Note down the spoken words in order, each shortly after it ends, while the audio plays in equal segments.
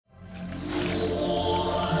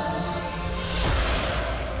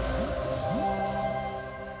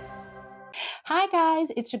Guys,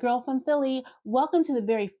 it's your girl from Philly. Welcome to the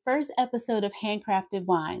very first episode of Handcrafted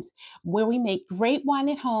Wines, where we make great wine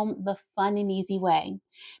at home the fun and easy way.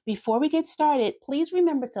 Before we get started, please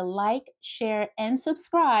remember to like, share, and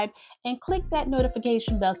subscribe, and click that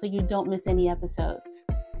notification bell so you don't miss any episodes.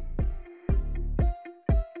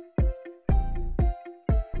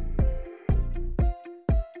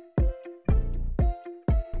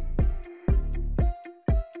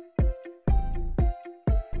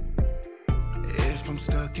 I'm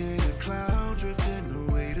stuck in a cloud, drifting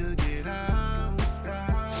away to get out.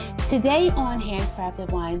 Today on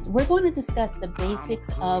Handcrafted Wines, we're going to discuss the basics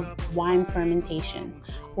of wine fermentation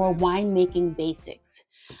or winemaking basics.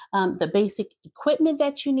 The basic equipment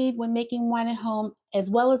that you need when making wine at home, as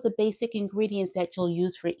well as the basic ingredients that you'll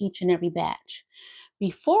use for each and every batch.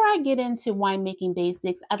 Before I get into winemaking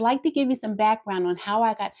basics, I'd like to give you some background on how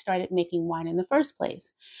I got started making wine in the first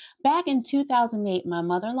place. Back in 2008, my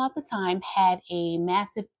mother-in-law at the time had a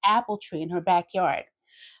massive apple tree in her backyard.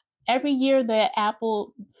 Every year, the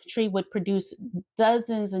apple tree would produce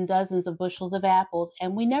dozens and dozens of bushels of apples,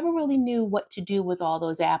 and we never really knew what to do with all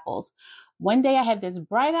those apples. One day, I had this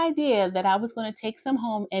bright idea that I was going to take some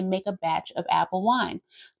home and make a batch of apple wine.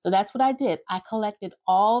 So that's what I did. I collected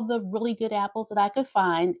all the really good apples that I could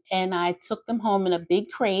find, and I took them home in a big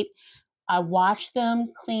crate. I washed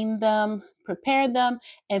them, cleaned them, prepared them,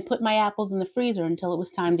 and put my apples in the freezer until it was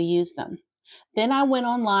time to use them. Then I went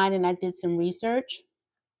online and I did some research.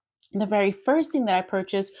 The very first thing that I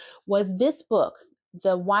purchased was this book,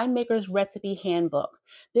 the Winemaker's Recipe Handbook.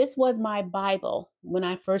 This was my Bible when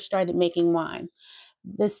I first started making wine.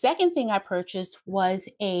 The second thing I purchased was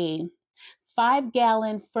a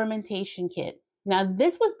 5-gallon fermentation kit. Now,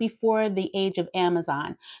 this was before the age of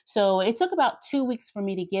Amazon, so it took about 2 weeks for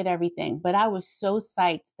me to get everything, but I was so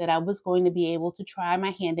psyched that I was going to be able to try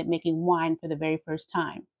my hand at making wine for the very first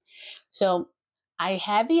time. So I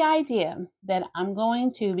had the idea that I'm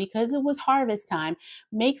going to, because it was harvest time,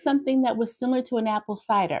 make something that was similar to an apple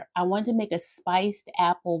cider. I wanted to make a spiced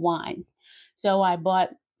apple wine. So I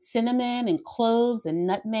bought cinnamon and cloves and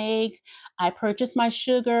nutmeg. I purchased my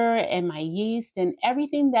sugar and my yeast and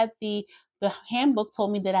everything that the handbook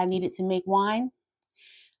told me that I needed to make wine.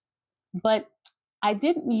 But I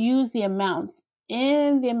didn't use the amounts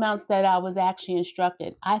that I was actually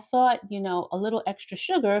instructed. I thought, a little extra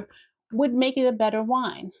sugar would make it a better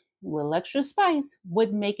wine. A little extra spice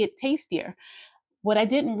would make it tastier. What I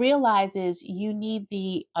didn't realize is you need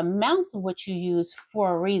the amounts of what you use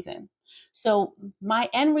for a reason. So my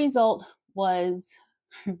end result was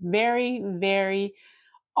very, very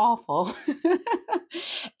awful.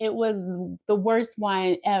 It was the worst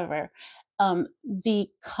wine ever. The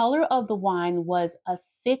color of the wine was a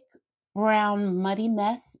thick, brown, muddy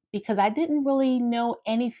mess because I didn't really know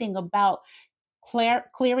anything about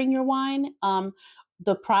clearing your wine,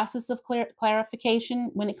 the process of clarification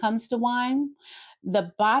when it comes to wine.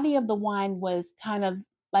 The body of the wine was kind of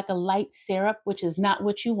like a light syrup, which is not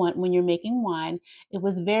what you want when you're making wine. It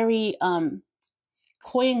was very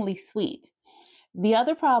cloyingly sweet. The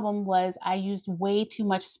other problem was I used way too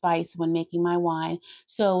much spice when making my wine.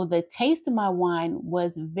 So the taste of my wine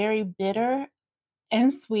was very bitter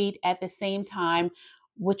and sweet at the same time,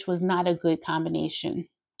 which was not a good combination.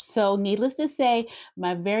 So needless to say,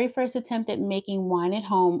 my very first attempt at making wine at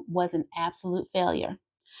home was an absolute failure.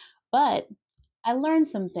 But I learned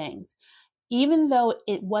some things. Even though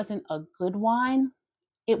it wasn't a good wine,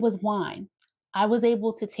 it was wine. I was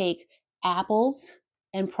able to take apples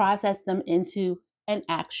and process them into an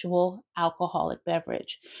actual alcoholic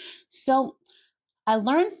beverage. So I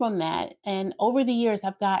learned from that, and over the years,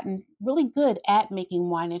 I've gotten really good at making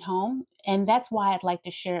wine at home, and that's why I'd like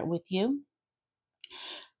to share it with you.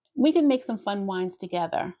 We can make some fun wines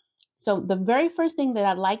together. So the very first thing that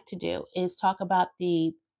I'd like to do is talk about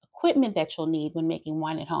the equipment that you'll need when making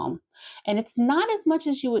wine at home. And it's not as much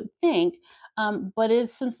as you would think, but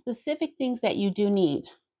it's some specific things that you do need.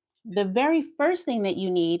 The very first thing that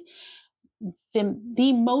you need,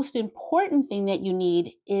 the most important thing that you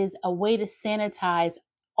need is a way to sanitize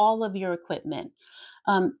all of your equipment.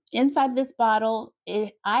 Inside this bottle,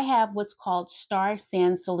 I have what's called Star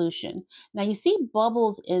San solution. Now you see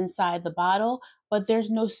bubbles inside the bottle, but there's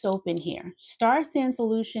no soap in here. Star San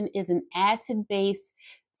solution is an acid-based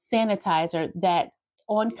sanitizer that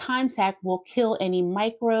on contact will kill any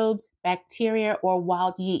microbes, bacteria, or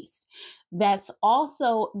wild yeast. That's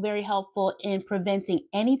also very helpful in preventing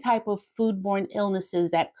any type of foodborne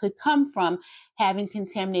illnesses that could come from having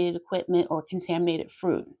contaminated equipment or contaminated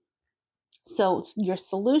fruit. So your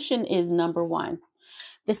solution is number one.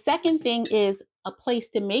 The second thing is a place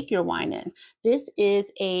to make your wine in. This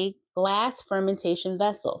is a glass fermentation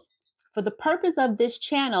vessel. For the purpose of this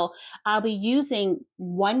channel, I'll be using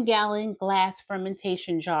 1-gallon glass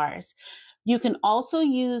fermentation jars. You can also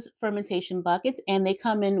use fermentation buckets, and they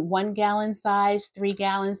come in 1-gallon size,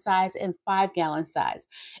 3-gallon size, and 5-gallon size.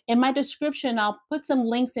 In my description, I'll put some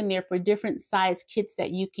links in there for different size kits that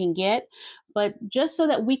you can get. But just so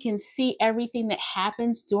that we can see everything that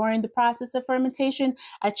happens during the process of fermentation,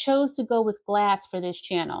 I chose to go with glass for this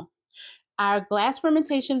channel. Our glass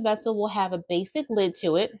fermentation vessel will have a basic lid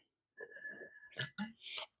to it,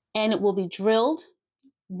 and it will be drilled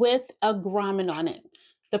with a grommet on it.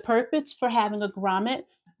 The purpose for having a grommet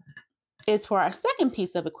is for our second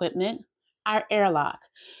piece of equipment, our airlock.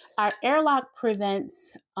 Our airlock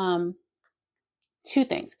prevents two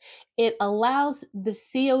things. It allows the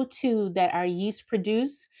CO2 that our yeast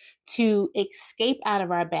produce to escape out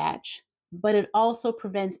of our batch, but it also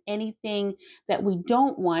prevents anything that we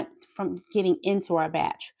don't want from getting into our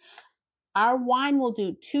batch. Our wine will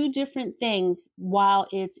do two different things while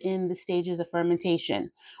it's in the stages of fermentation.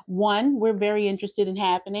 One, we're very interested in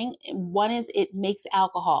happening. One is it makes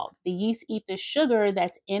alcohol. The yeast eat the sugar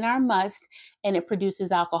that's in our must and it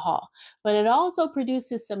produces alcohol. But it also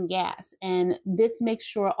produces some gas. And this makes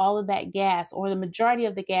sure all of that gas, or the majority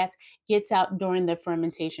of the gas, gets out during the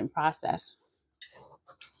fermentation process.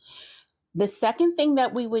 The second thing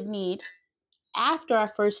that we would need after our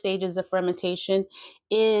first stages of fermentation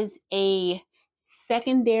is a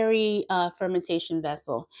secondary fermentation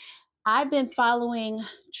vessel. I've been following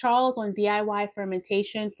Charles on DIY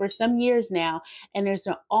fermentation for some years now, and there's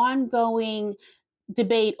an ongoing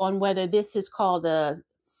debate on whether this is called a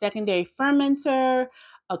secondary fermenter,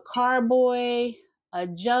 a carboy, a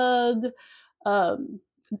jug, a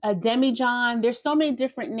demijohn. There's so many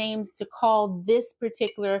different names to call this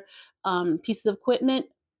particular piece of equipment.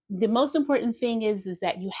 The most important thing is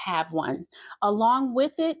that you have one. Along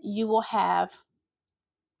with it, you will have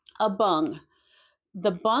a bung.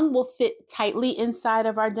 The bung will fit tightly inside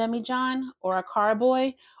of our demijohn or a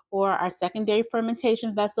carboy or our secondary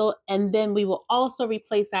fermentation vessel, and then we will also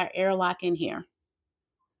replace our airlock in here.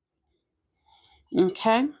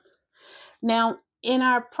 Okay. Now, in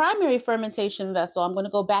our primary fermentation vessel, I'm going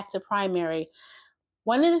to go back to primary.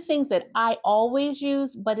 One of the things that I always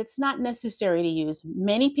use, but it's not necessary to use.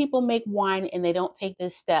 Many people make wine and they don't take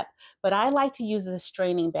this step, but I like to use a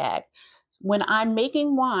straining bag. When I'm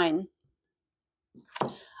making wine,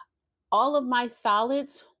 all of my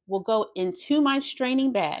solids will go into my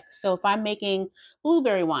straining bag. So if I'm making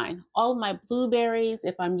blueberry wine, all of my blueberries,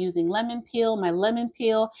 if I'm using lemon peel, my lemon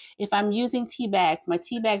peel, if I'm using tea bags, my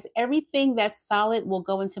tea bags, everything that's solid will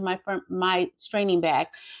go into my straining bag.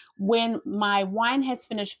 When my wine has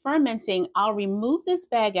finished fermenting, I'll remove this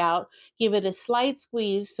bag out, give it a slight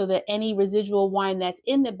squeeze so that any residual wine that's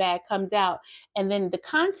in the bag comes out. And then the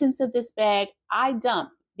contents of this bag, I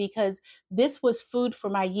dump, because this was food for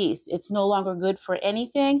my yeast. It's no longer good for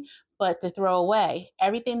anything but to throw away.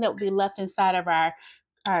 Everything that would be left inside of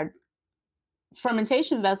our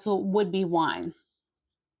fermentation vessel would be wine.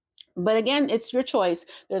 But again, it's your choice.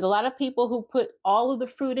 There's a lot of people who put all of the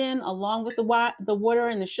fruit in along with the water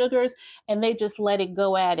and the sugars, and they just let it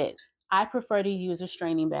go at it. I prefer to use a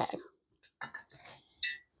straining bag.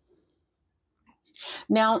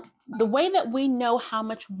 Now, the way that we know how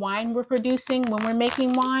much wine we're producing when we're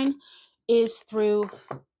making wine is through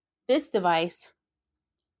this device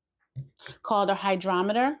called a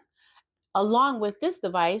hydrometer, along with this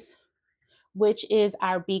device, which is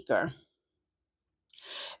our beaker.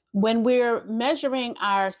 When we're measuring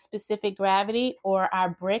our specific gravity or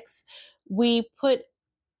our Brix, we put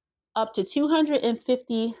up to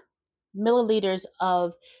 250 milliliters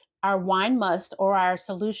of our wine must, or our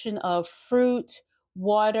solution of fruit,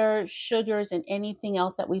 water, sugars, and anything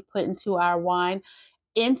else that we put into our wine,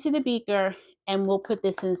 into the beaker, and we'll put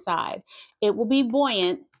this inside. It will be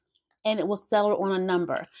buoyant and it will settle on a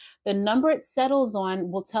number. The number it settles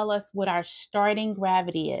on will tell us what our starting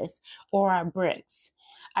gravity is, or our Brix.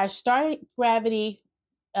 Our starting gravity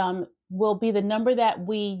will be the number that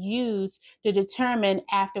we use to determine,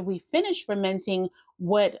 after we finish fermenting,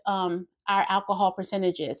 what our alcohol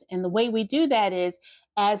percentage is. And the way we do that is,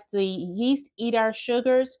 as the yeast eat our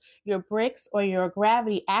sugars, your Brix or your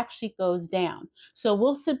gravity actually goes down. So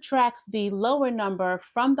we'll subtract the lower number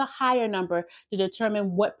from the higher number to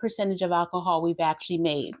determine what percentage of alcohol we've actually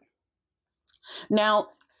made. Now,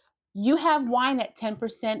 you have wine at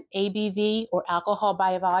 10% ABV, or alcohol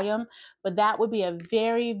by volume, but that would be a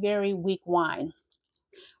very, very weak wine.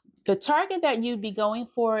 The target that you'd be going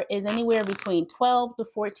for is anywhere between 12 to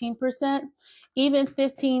 14%. Even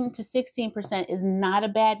 15 to 16% is not a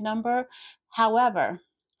bad number. However,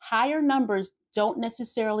 higher numbers don't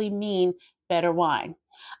necessarily mean better wine.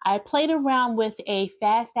 I played around with a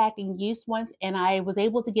fast-acting yeast once, and I was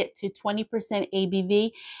able to get to 20%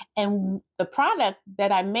 ABV, and the product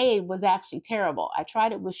that I made was actually terrible. I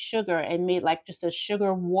tried it with sugar and made like just a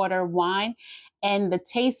sugar water wine, and the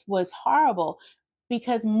taste was horrible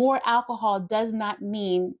because more alcohol does not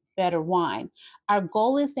mean better wine. Our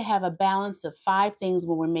goal is to have a balance of 5 things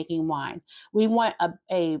when we're making wine. We want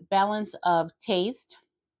a balance of taste,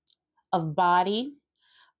 of body,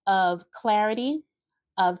 of clarity,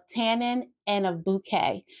 of tannin, and of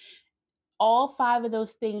bouquet. All 5 of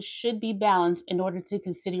those things should be balanced in order to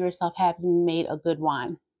consider yourself having made a good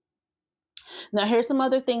wine. Now, here's some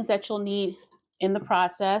other things that you'll need in the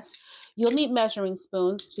process. You'll need measuring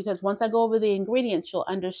spoons because once I go over the ingredients, you'll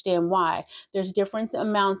understand why. There's different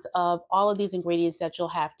amounts of all of these ingredients that you'll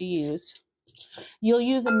have to use. You'll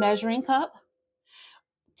use a measuring cup.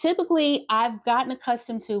 Typically, I've gotten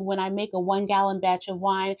accustomed to when I make a 1-gallon batch of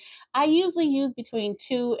wine, I usually use between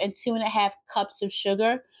 2 and 2.5 cups of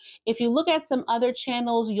sugar. If you look at some other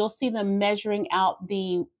channels, you'll see them measuring out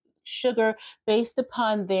the sugar based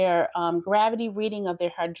upon their gravity reading of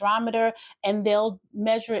their hydrometer, and they'll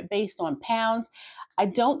measure it based on pounds. I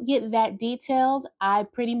don't get that detailed. I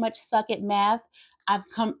pretty much suck at math. I've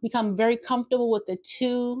become very comfortable with the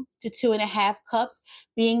 2 to 2.5 cups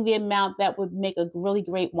being the amount that would make a really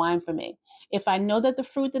great wine for me. If I know that the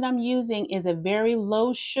fruit that I'm using is a very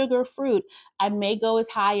low sugar fruit, I may go as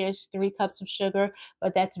high as 3 cups of sugar,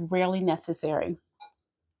 but that's rarely necessary.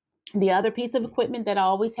 The other piece of equipment that I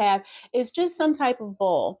always have is just some type of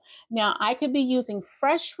bowl. Now, I could be using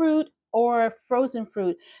fresh fruit or frozen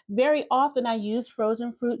fruit. Very often I use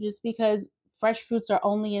frozen fruit just because fresh fruits are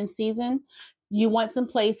only in season. You want some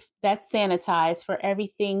place that's sanitized for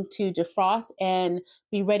everything to defrost and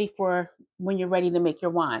be ready for when you're ready to make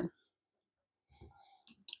your wine.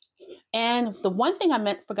 And the one thing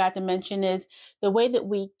I forgot to mention is the way that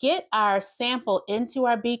we get our sample into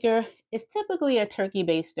our beaker is typically a turkey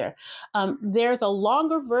baster. There's a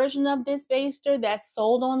longer version of this baster that's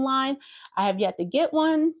sold online. I have yet to get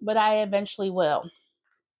one, but I eventually will.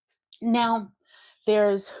 Now,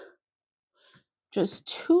 there's just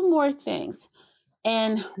 2 more things.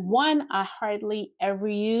 And one I hardly ever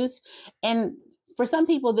use. And for some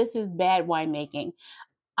people, this is bad winemaking.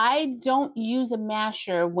 I don't use a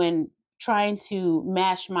masher when trying to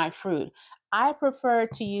mash my fruit. I prefer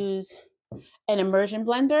to use an immersion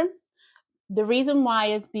blender. The reason why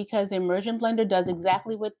is because the immersion blender does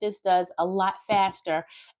exactly what this does a lot faster,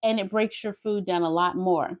 and it breaks your food down a lot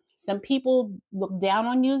more. Some people look down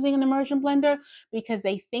on using an immersion blender because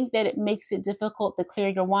they think that it makes it difficult to clear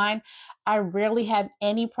your wine. I rarely have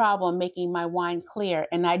any problem making my wine clear,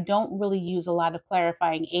 and I don't really use a lot of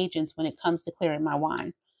clarifying agents when it comes to clearing my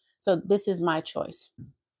wine. So this is my choice.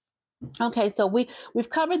 Okay, so we've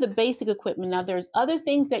covered the basic equipment. Now there's other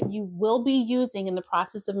things that you will be using in the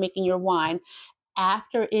process of making your wine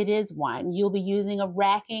after it is wine. You'll be using a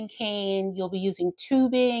racking cane, you'll be using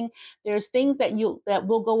tubing. There's things that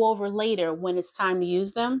we'll go over later when it's time to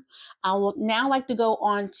use them. I will now like to go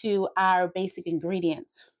on to our basic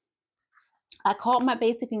ingredients. I call my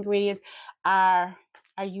basic ingredients our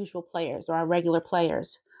usual players or our regular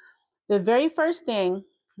players. The very first thing,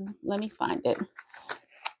 let me find it,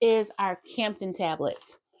 is our Campden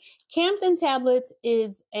Tablets. Campden Tablets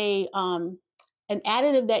is an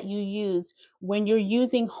additive that you use when you're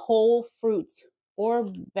using whole fruits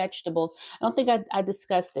or vegetables. I don't think I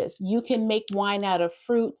discussed this. You can make wine out of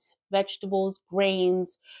fruits, vegetables,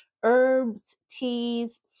 grains, herbs,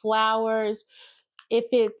 teas, flowers. If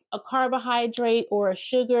it's a carbohydrate or a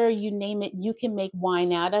sugar, you name it, you can make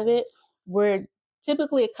wine out of it. We're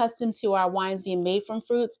typically accustomed to our wines being made from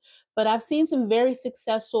fruits, but I've seen some very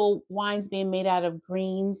successful wines being made out of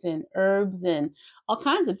greens and herbs and all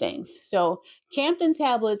kinds of things. So Campden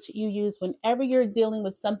Tablets you use whenever you're dealing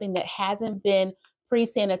with something that hasn't been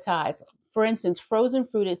pre-sanitized. For instance, frozen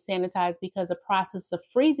fruit is sanitized because the process of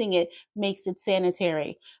freezing it makes it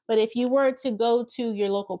sanitary. But if you were to go to your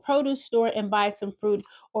local produce store and buy some fruit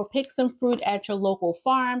or pick some fruit at your local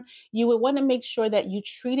farm, you would want to make sure that you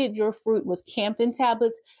treated your fruit with Campden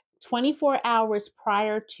Tablets 24 hours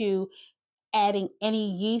prior to adding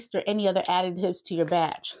any yeast or any other additives to your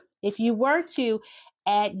batch. If you were to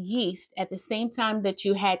add yeast at the same time that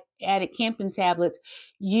you had added Campden Tablets,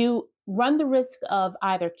 you run the risk of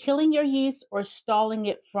either killing your yeast or stalling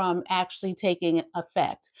it from actually taking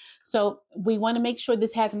effect. So we want to make sure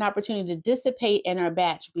this has an opportunity to dissipate in our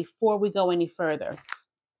batch before we go any further.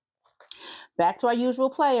 Back to our usual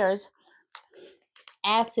players.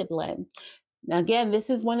 Acid blend. Now, again, this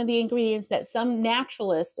is one of the ingredients that some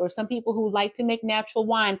naturalists or some people who like to make natural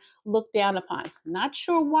wine look down upon. Not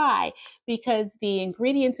sure why, because the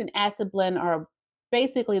ingredients in acid blend are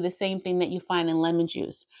basically the same thing that you find in lemon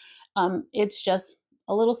juice. It's just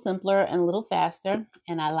a little simpler and a little faster,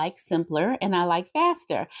 and I like simpler and I like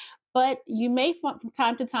faster. But you may from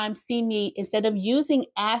time to time see me, instead of using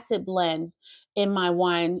acid blend in my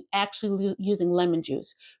wine, actually using lemon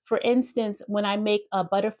juice. For instance, when I make a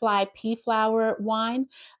butterfly pea flower wine,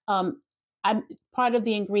 I'm part of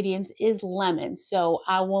the ingredients is lemon. So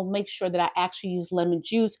I will make sure that I actually use lemon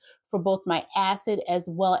juice for both my acid as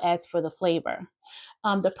well as for the flavor.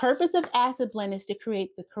 The purpose of acid blend is to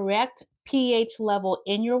create the correct pH level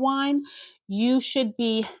in your wine. You should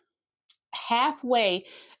be halfway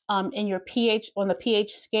in your pH on the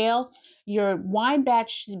pH scale. Your wine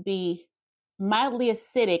batch should be mildly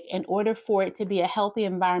acidic in order for it to be a healthy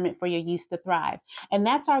environment for your yeast to thrive. And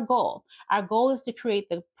that's our goal. Our goal is to create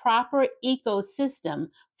the proper ecosystem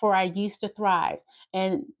for our yeast to thrive.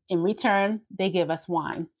 And in return, they give us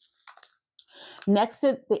wine. Next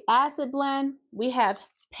to the acid blend, we have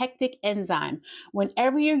pectic enzyme.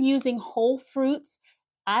 Whenever you're using whole fruits,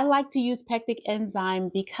 I like to use pectic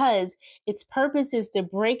enzyme because its purpose is to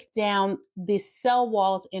break down the cell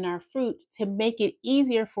walls in our fruit to make it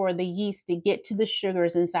easier for the yeast to get to the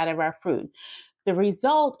sugars inside of our fruit. The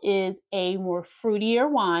result is a more fruitier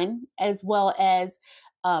wine as well as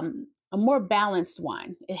a more balanced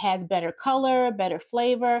wine. It has better color, better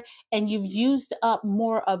flavor, and you've used up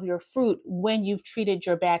more of your fruit when you've treated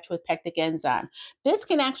your batch with pectic enzyme. This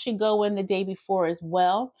can actually go in the day before as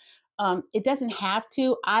well. It doesn't have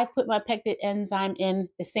to. I've put my pectic enzyme in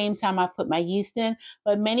the same time I put my yeast in,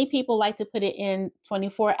 but many people like to put it in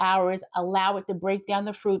 24 hours, allow it to break down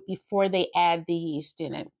the fruit before they add the yeast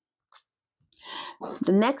in it.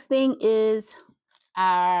 The next thing is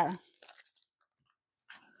our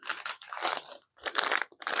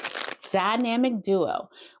dynamic duo.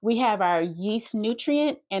 We have our yeast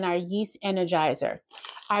nutrient and our yeast energizer.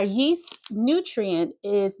 Our yeast nutrient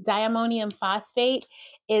is diammonium phosphate.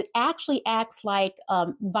 It actually acts like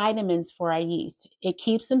vitamins for our yeast. It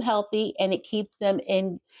keeps them healthy and it keeps them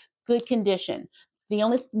in good condition.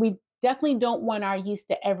 We definitely don't want our yeast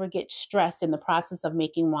to ever get stressed in the process of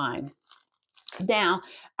making wine. Now,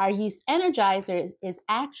 our yeast energizer is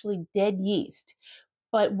actually dead yeast.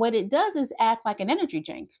 But what it does is act like an energy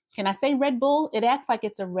drink. Can I say Red Bull? It acts like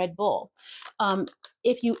it's a Red Bull.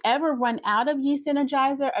 If you ever run out of yeast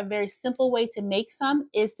energizer, a very simple way to make some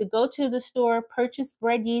is to go to the store, purchase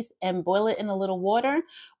bread yeast, and boil it in a little water.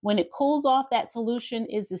 When it cools off, that solution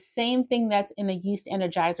is the same thing that's in a yeast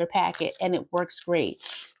energizer packet, and it works great.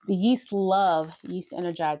 The yeast love yeast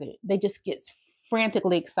energizer. They just get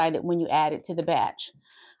frantically excited when you add it to the batch.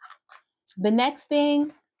 The next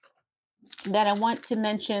thing that I want to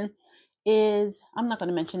mention is, I'm not going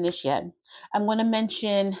to mention this yet. I'm going to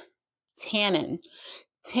mention tannin.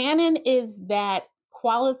 Tannin is that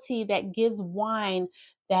quality that gives wine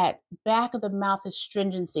that back of the mouth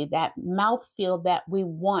astringency, that mouthfeel that we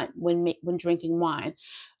want when drinking wine.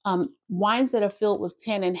 Wines that are filled with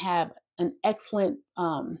tannin have an excellent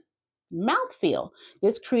mouthfeel.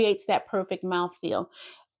 This creates that perfect mouthfeel.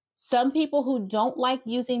 Some people who don't like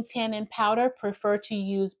using tannin powder prefer to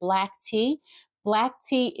use black tea. Black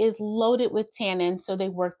tea is loaded with tannin, so they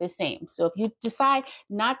work the same. So if you decide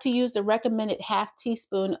not to use the recommended half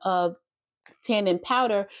teaspoon of tannin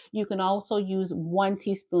powder, you can also use 1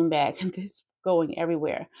 teaspoon bag. This going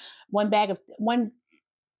everywhere. One bag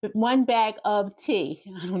of tea.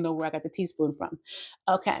 I don't know where I got the teaspoon from.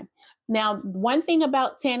 Okay. Now, one thing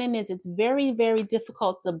about tannin is it's very, very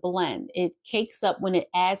difficult to blend. It cakes up when it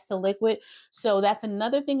adds to liquid. So that's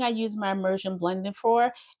another thing I use my immersion blending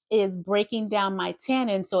for, is breaking down my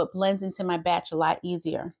tannin so it blends into my batch a lot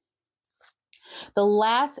easier. The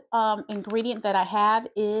last ingredient that I have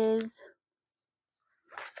is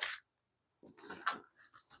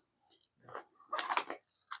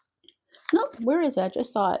where is it? I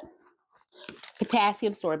just saw it.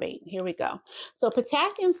 Potassium sorbate. Here we go. So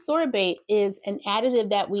potassium sorbate is an additive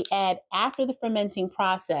that we add after the fermenting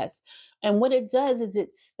process. And what it does is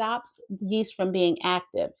it stops yeast from being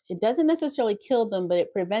active. It doesn't necessarily kill them, but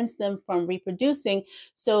it prevents them from reproducing,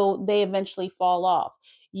 so they eventually fall off.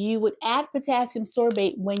 You would add potassium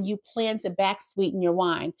sorbate when you plan to back sweeten your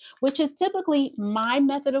wine, which is typically my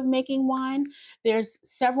method of making wine. There's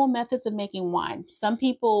several methods of making wine. Some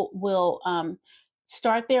people will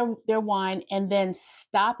start their wine and then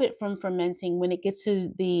stop it from fermenting when it gets to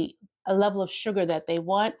the a level of sugar that they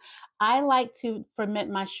want. I like to ferment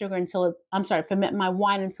my ferment my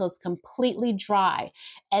wine until it's completely dry.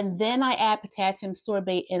 And then I add potassium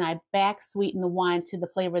sorbate and I back sweeten the wine to the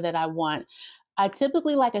flavor that I want. I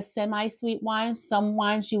typically like a semi-sweet wine. Some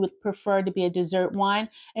wines you would prefer to be a dessert wine,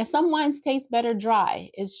 and some wines taste better dry.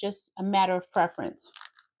 It's just a matter of preference.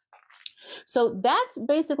 So that's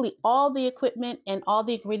basically all the equipment and all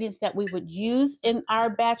the ingredients that we would use in our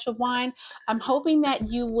batch of wine. I'm hoping that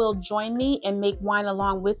you will join me and make wine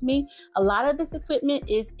along with me. A lot of this equipment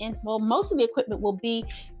is most of the equipment will be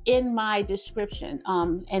in my description,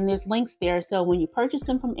 and there's links there. So when you purchase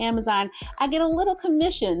them from Amazon, I get a little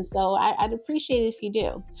commission. So I'd appreciate it if you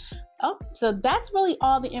do. Oh, so that's really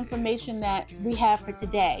all the information that we have for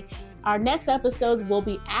today. Our next episodes will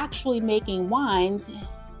be actually making wines,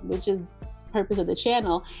 which is the purpose of the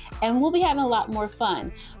channel, and we'll be having a lot more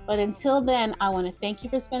fun. But until then, I want to thank you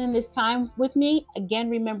for spending this time with me. Again,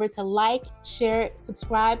 remember to like, share,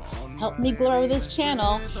 subscribe, help me grow this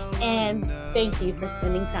channel, and thank you for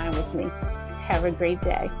spending time with me. Have a great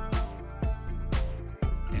day.